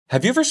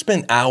Have you ever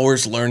spent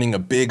hours learning a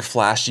big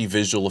flashy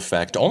visual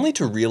effect only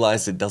to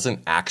realize it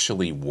doesn't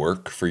actually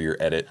work for your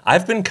edit?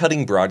 I've been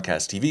cutting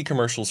broadcast TV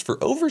commercials for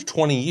over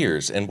 20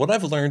 years, and what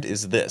I've learned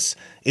is this.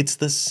 It's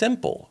the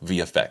simple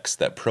VFX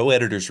that pro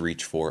editors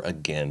reach for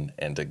again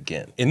and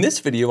again. In this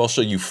video, I'll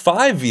show you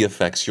 5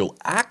 VFX you'll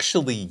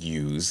actually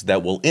use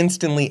that will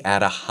instantly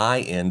add a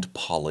high-end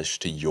polish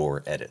to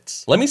your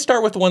edits. Let me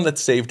start with one that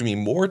saved me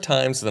more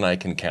times than I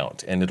can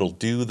count, and it'll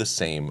do the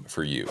same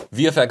for you.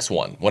 VFX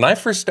 1. When I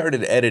first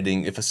started editing,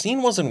 if a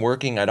scene wasn't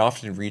working, I'd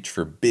often reach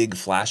for big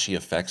flashy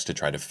effects to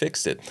try to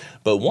fix it.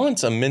 But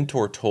once a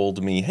mentor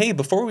told me, hey,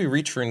 before we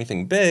reach for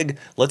anything big,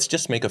 let's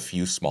just make a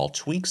few small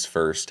tweaks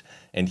first.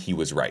 And he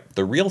was right.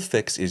 The real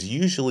fix is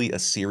usually a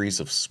series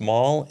of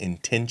small,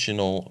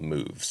 intentional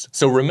moves.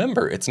 So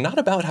remember, it's not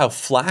about how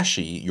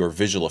flashy your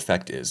visual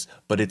effect is,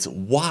 but it's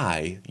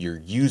why you're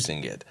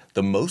using it.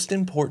 The most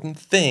important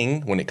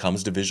thing when it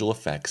comes to visual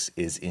effects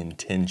is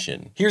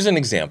intention. Here's an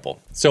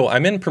example. So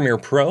I'm in Premiere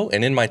Pro,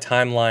 and in my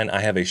timeline, I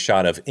have a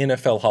shot of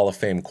NFL Hall of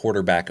Fame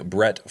quarterback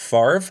Brett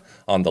Favre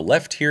on the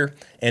left here,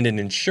 and an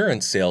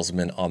insurance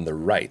salesman on the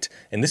right.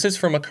 And this is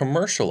from a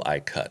commercial I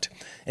cut.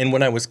 And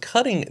when I was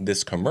cutting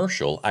this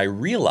commercial, I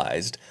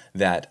realized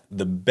that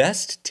the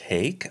best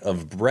take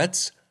of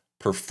Brett's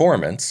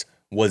performance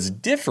was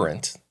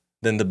different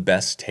than the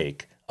best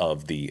take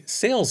of the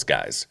sales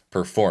guy's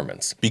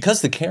performance.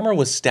 Because the camera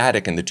was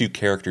static and the two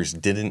characters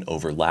didn't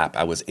overlap,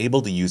 I was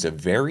able to use a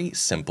very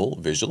simple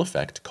visual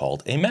effect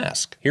called a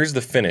mask. Here's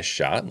the finished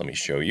shot. Let me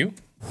show you.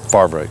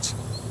 Favorites.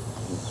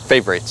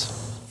 Favorites.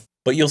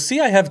 But you'll see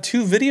I have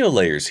 2 video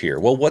layers here.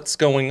 Well, what's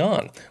going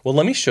on? Well,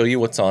 let me show you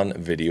what's on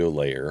video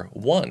layer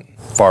 1.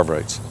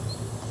 Favorites.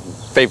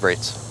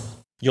 Favorites.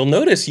 You'll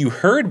notice you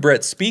heard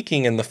Brett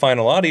speaking in the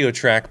final audio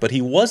track, but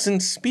he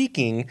wasn't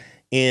speaking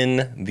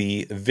in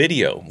the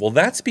video. Well,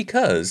 that's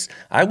because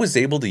I was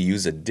able to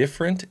use a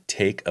different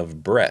take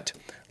of Brett.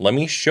 Let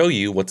me show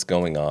you what's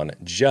going on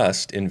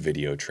just in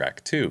video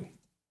track 2.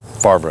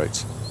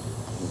 Favorites.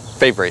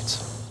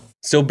 Favorites.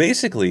 So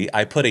basically,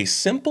 I put a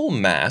simple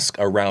mask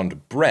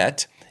around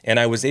Brett, and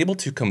I was able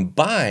to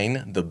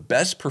combine the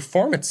best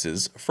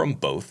performances from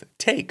both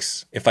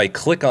takes. If I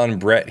click on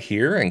Brett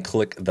here and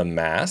click the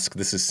mask,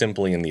 this is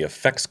simply in the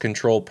effects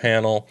control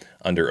panel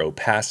under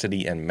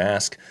opacity and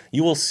mask,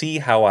 you will see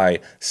how I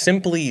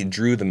simply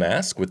drew the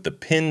mask with the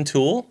pen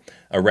tool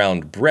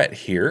around Brett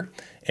here,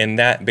 and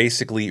that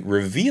basically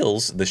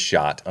reveals the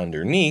shot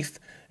underneath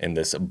in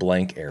this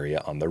blank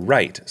area on the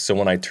right. So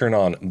when I turn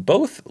on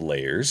both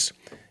layers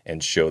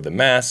and show the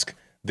mask,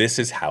 this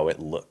is how it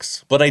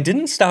looks. But I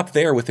didn't stop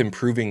there with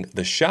improving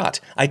the shot.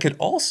 I could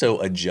also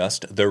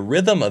adjust the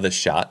rhythm of the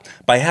shot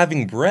by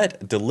having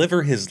Brett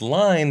deliver his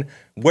line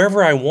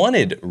wherever I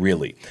wanted,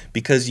 really.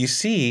 Because you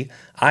see,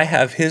 I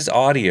have his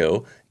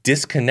audio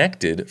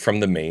disconnected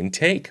from the main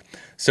take.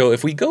 So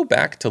if we go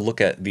back to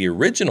look at the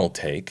original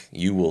take,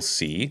 you will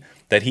see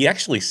that he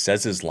actually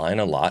says his line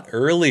a lot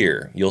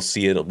earlier. You'll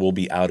see it will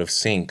be out of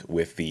sync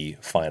with the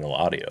final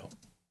audio.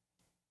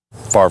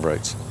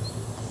 Favorites.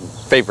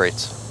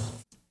 Favorites.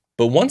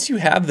 But once you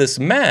have this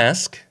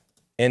mask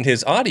and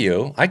his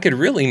audio, I could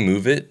really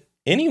move it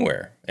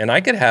anywhere. And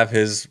I could have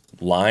his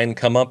line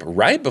come up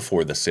right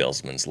before the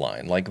salesman's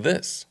line, like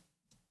this.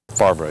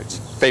 Favorites.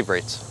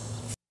 Favorites.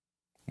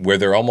 Where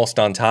they're almost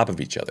on top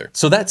of each other.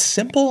 So that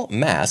simple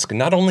mask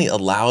not only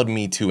allowed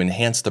me to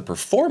enhance the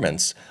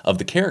performance of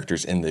the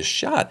characters in this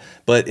shot,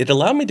 but it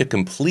allowed me to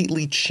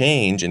completely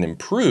change and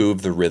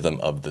improve the rhythm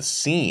of the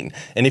scene.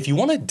 And if you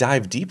want to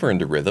dive deeper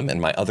into rhythm and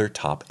my other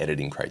top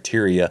editing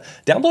criteria,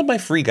 download my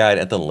free guide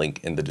at the link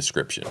in the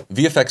description.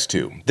 VFX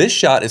 2. This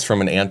shot is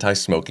from an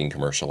anti-smoking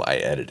commercial I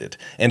edited.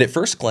 And at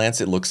first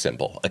glance, it looks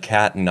simple. A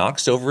cat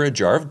knocks over a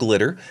jar of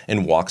glitter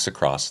and walks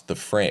across the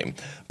frame.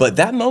 But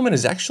that moment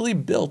is actually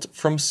built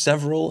from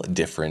several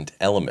different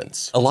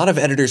elements. A lot of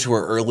editors who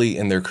are early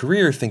in their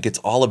career think it's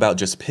all about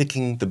just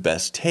picking the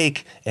best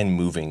take and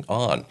moving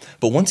on.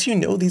 But once you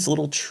know these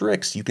little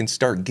tricks, you can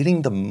start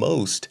getting the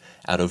most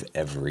out of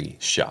every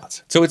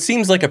shot. So it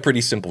seems like a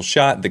pretty simple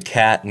shot. The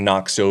cat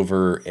knocks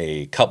over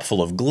a cup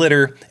full of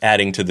glitter,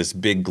 adding to this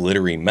big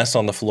glittery mess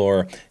on the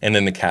floor, and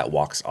then the cat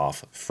walks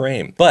off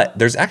frame. But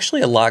there's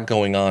actually a lot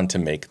going on to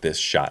make this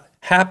shot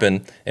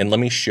happen, and let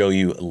me show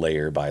you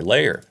layer by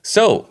layer.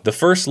 So the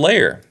first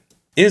layer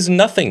is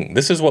nothing.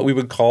 This is what we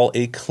would call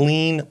a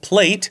clean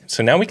plate.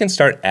 So now we can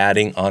start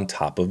adding on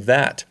top of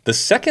that. The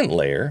second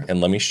layer, and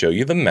let me show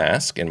you the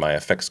mask in my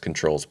effects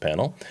controls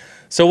panel.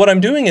 So what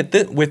I'm doing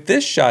with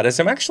this shot is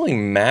I'm actually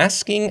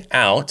masking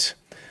out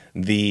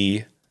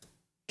the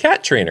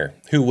cat trainer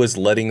who was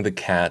letting the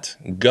cat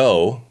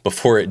go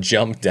before it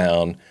jumped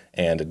down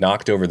and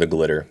knocked over the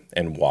glitter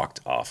and walked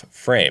off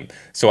frame.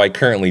 So I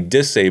currently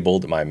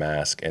disabled my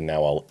mask, and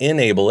now I'll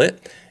enable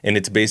it, and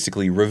it's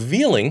basically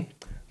revealing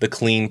the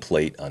clean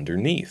plate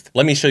underneath.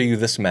 Let me show you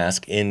this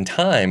mask in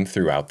time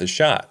throughout the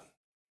shot.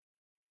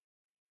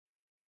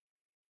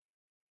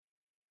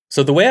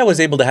 So the way I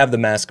was able to have the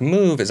mask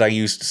move is I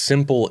used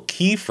simple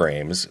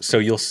keyframes. So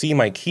you'll see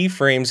my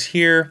keyframes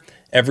here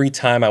Every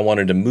time I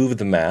wanted to move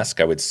the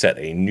mask, I would set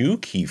a new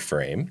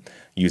keyframe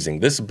using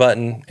this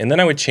button, and then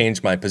I would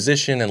change my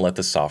position and let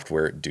the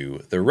software do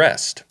the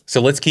rest. So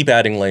let's keep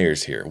adding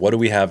layers here. What do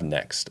we have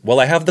next? Well,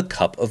 I have the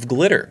cup of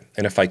glitter,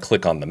 and if I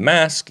click on the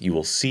mask, you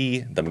will see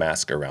the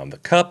mask around the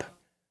cup,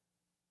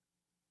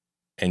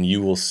 and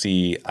you will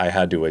see I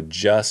had to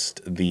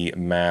adjust the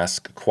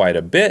mask quite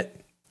a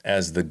bit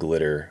as the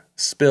glitter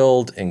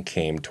spilled and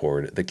came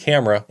toward the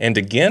camera. And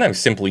again, I've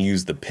simply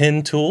used the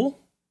pen tool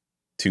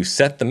to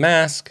set the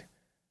mask,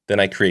 then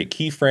I create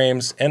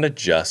keyframes and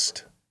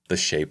adjust the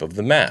shape of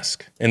the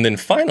mask. And then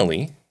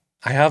finally,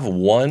 I have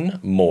one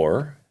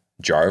more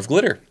jar of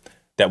glitter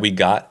that we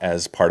got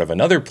as part of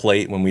another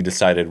plate when we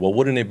decided, well,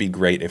 wouldn't it be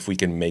great if we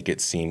can make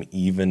it seem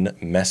even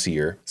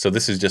messier? So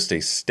this is just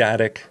a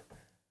static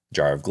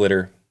jar of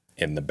glitter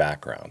in the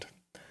background.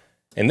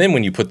 And then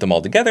when you put them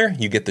all together,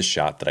 you get the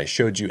shot that I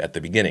showed you at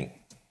the beginning.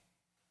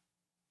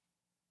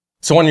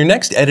 So on your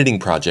next editing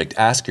project,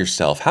 ask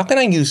yourself, how can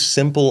I use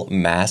simple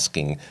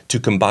masking to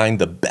combine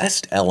the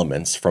best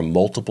elements from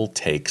multiple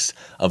takes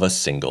of a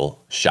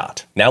single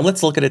shot? Now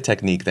let's look at a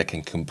technique that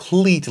can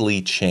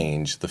completely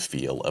change the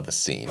feel of a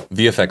scene.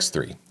 VFX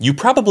 3. You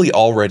probably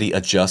already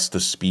adjust the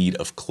speed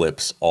of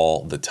clips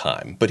all the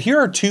time, but here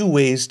are two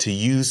ways to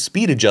use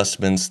speed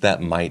adjustments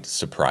that might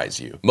surprise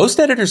you. Most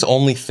editors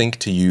only think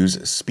to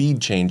use speed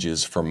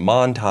changes for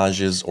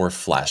montages or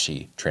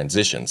flashy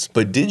transitions,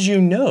 but did you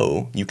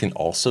know you can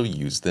also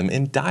use them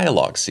in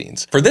dialogue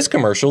scenes? For this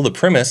commercial, the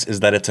premise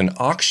is that it's an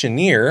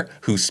auctioneer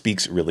who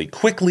speaks really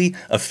quickly,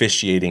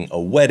 officiating a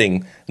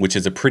wedding, which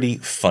is a pretty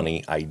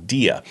funny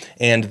idea.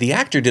 And the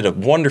actor did a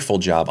wonderful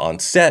job on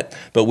set,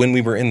 but when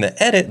we were in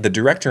the edit, the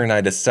director and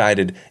I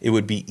decided it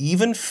would be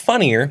even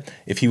funnier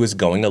if he was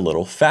going a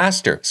little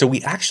faster. So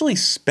we actually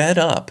sped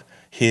up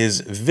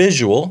his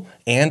visual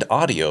and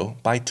audio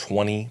by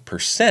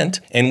 20%.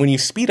 And when you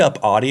speed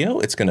up audio,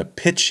 it's gonna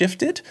pitch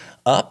shift it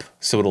up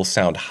so it'll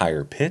sound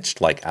higher pitched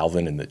like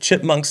Alvin and the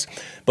Chipmunks.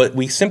 But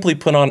we simply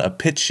put on a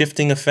pitch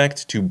shifting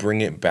effect to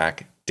bring it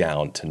back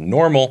down to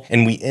normal.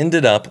 And we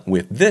ended up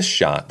with this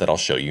shot that I'll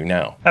show you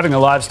now. Having a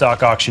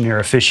livestock auctioneer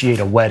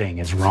officiate a wedding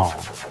is wrong.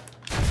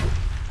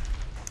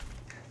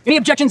 Any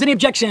objections? Any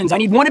objections? I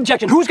need one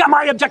objection. Who's got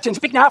my objection?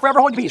 Speak now, forever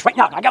hold your peace. Right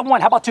now. I got one.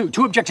 How about two?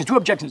 Two objections. Two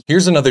objections.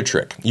 Here's another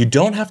trick. You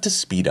don't have to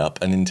speed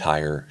up an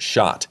entire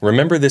shot.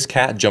 Remember this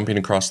cat jumping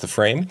across the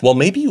frame? Well,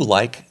 maybe you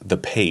like the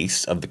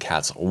pace of the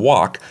cat's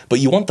walk, but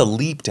you want the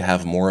leap to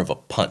have more of a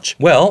punch.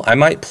 Well, I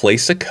might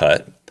place a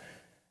cut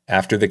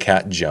after the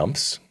cat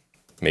jumps,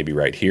 maybe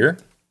right here.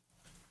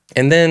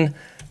 And then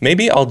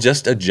maybe I'll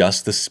just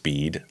adjust the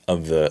speed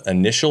of the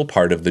initial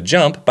part of the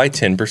jump by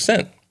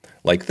 10%,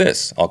 like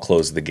this. I'll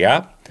close the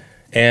gap.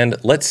 And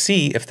let's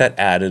see if that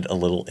added a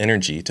little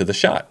energy to the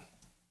shot.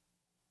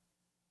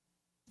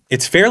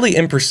 It's fairly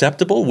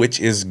imperceptible, which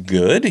is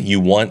good.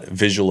 You want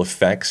visual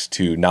effects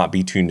to not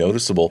be too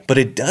noticeable, but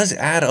it does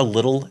add a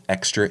little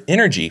extra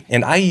energy.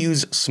 And I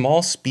use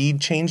small speed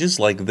changes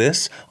like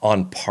this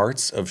on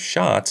parts of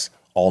shots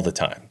all the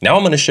time. Now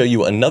I'm going to show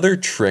you another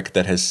trick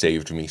that has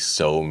saved me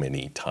so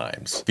many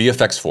times.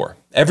 VFX 4.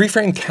 Every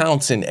frame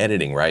counts in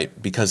editing,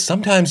 right? Because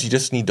sometimes you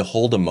just need to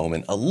hold a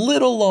moment a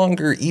little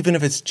longer, even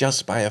if it's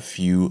just by a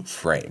few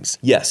frames.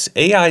 Yes,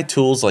 AI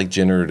tools like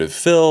generative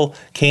fill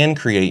can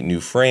create new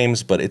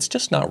frames, but it's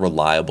just not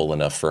reliable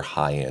enough for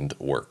high-end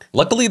work.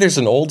 Luckily, there's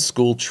an old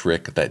school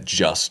trick that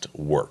just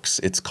works.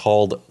 It's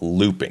called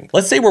looping.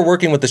 Let's say we're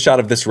working with the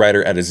shot of this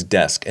writer at his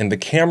desk, and the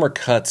camera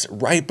cuts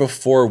right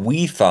before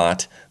we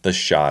thought the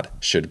shot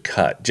should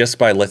cut, just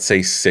by, let's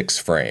say, 6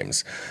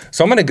 frames.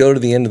 So I'm going to go to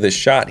the end of this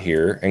shot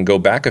here and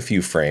go back a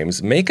few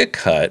frames, make a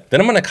cut, then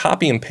I'm going to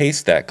copy and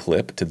paste that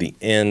clip to the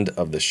end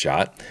of the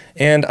shot,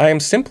 and I am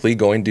simply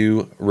going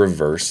to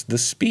reverse the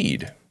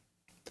speed.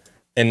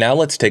 And now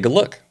let's take a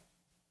look.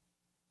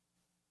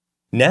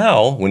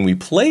 Now, when we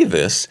play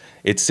this,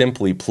 it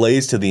simply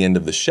plays to the end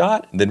of the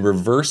shot, then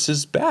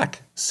reverses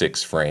back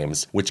 6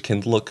 frames, which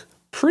can look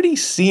pretty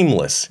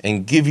seamless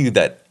and give you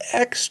that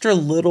extra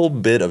little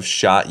bit of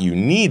shot you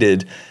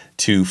needed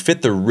to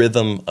fit the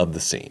rhythm of the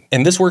scene.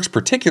 And this works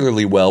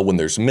particularly well when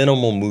there's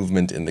minimal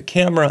movement in the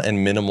camera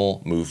and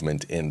minimal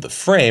movement in the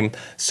frame,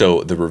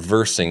 so the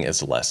reversing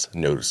is less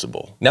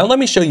noticeable. Now let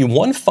me show you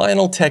one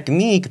final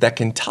technique that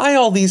can tie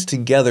all these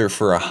together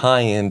for a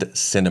high-end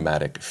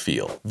cinematic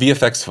feel.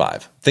 VFX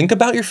 5. Think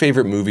about your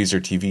favorite movies or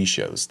TV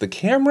shows. The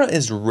camera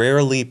is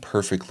rarely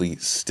perfectly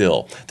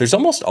still. There's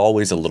almost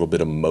always a little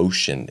bit of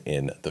motion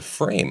in the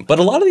frame. But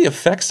a lot of the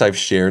effects I've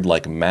shared,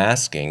 like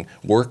masking,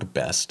 work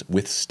best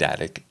with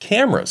static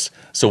cameras.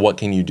 So what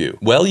can you do?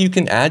 Well, you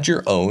can add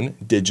your own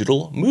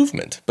digital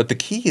movement. But the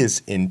key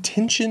is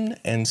intention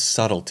and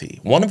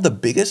subtlety. One of the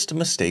biggest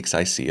mistakes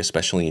I see,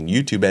 especially in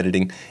YouTube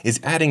editing, is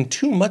adding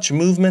too much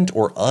movement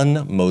or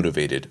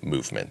unmotivated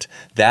movement.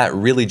 That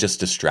really just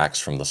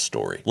distracts from the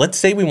story. Let's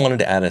say we wanted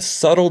to add a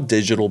subtle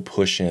digital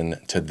push in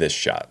to this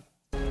shot.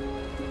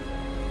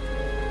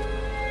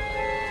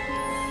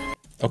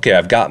 Okay,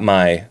 I've got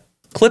my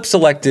clip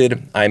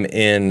selected. I'm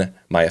in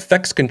my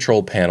effects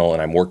control panel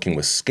and I'm working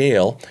with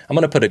scale. I'm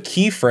going to put a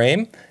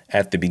keyframe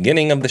at the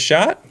beginning of the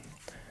shot,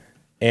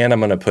 and I'm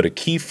going to put a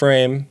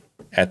keyframe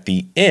at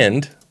the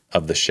end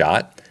of the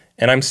shot,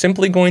 and I'm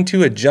simply going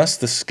to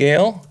adjust the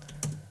scale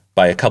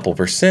by a couple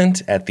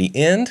 % at the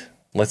end.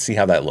 Let's see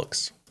how that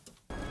looks.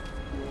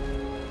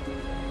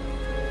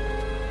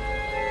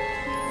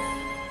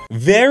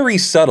 Very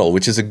subtle,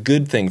 which is a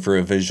good thing for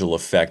a visual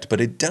effect,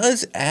 but it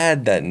does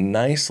add that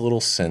nice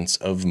little sense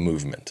of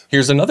movement.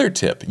 Here's another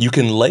tip. You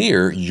can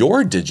layer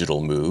your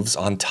digital moves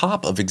on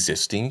top of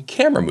existing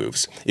camera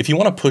moves if you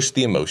want to push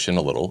the emotion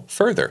a little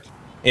further.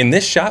 In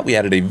this shot, we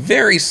added a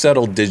very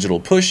subtle digital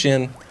push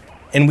in,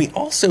 and we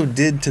also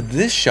did to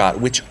this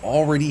shot, which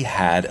already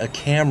had a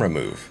camera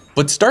move.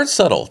 But start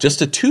subtle.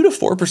 Just a 2 to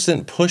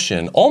 4%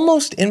 push-in,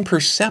 almost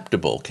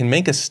imperceptible, can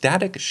make a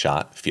static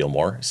shot feel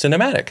more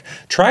cinematic.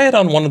 Try it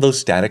on one of those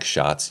static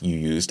shots you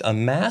used a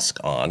mask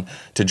on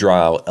to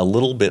draw out a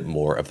little bit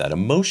more of that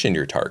emotion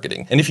you're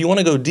targeting. And if you want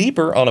to go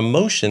deeper on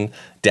emotion,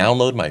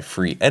 download my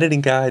free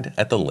editing guide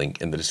at the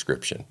link in the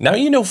description. Now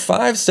you know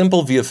 5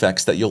 simple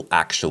VFX that you'll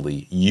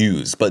actually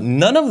use, but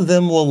none of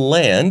them will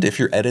land if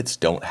your edits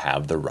don't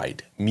have the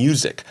right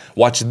music.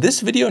 Watch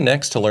this video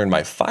next to learn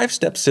my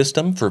 5-step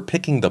system for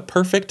picking the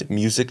perfect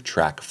music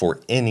track for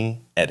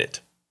any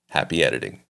edit. Happy editing.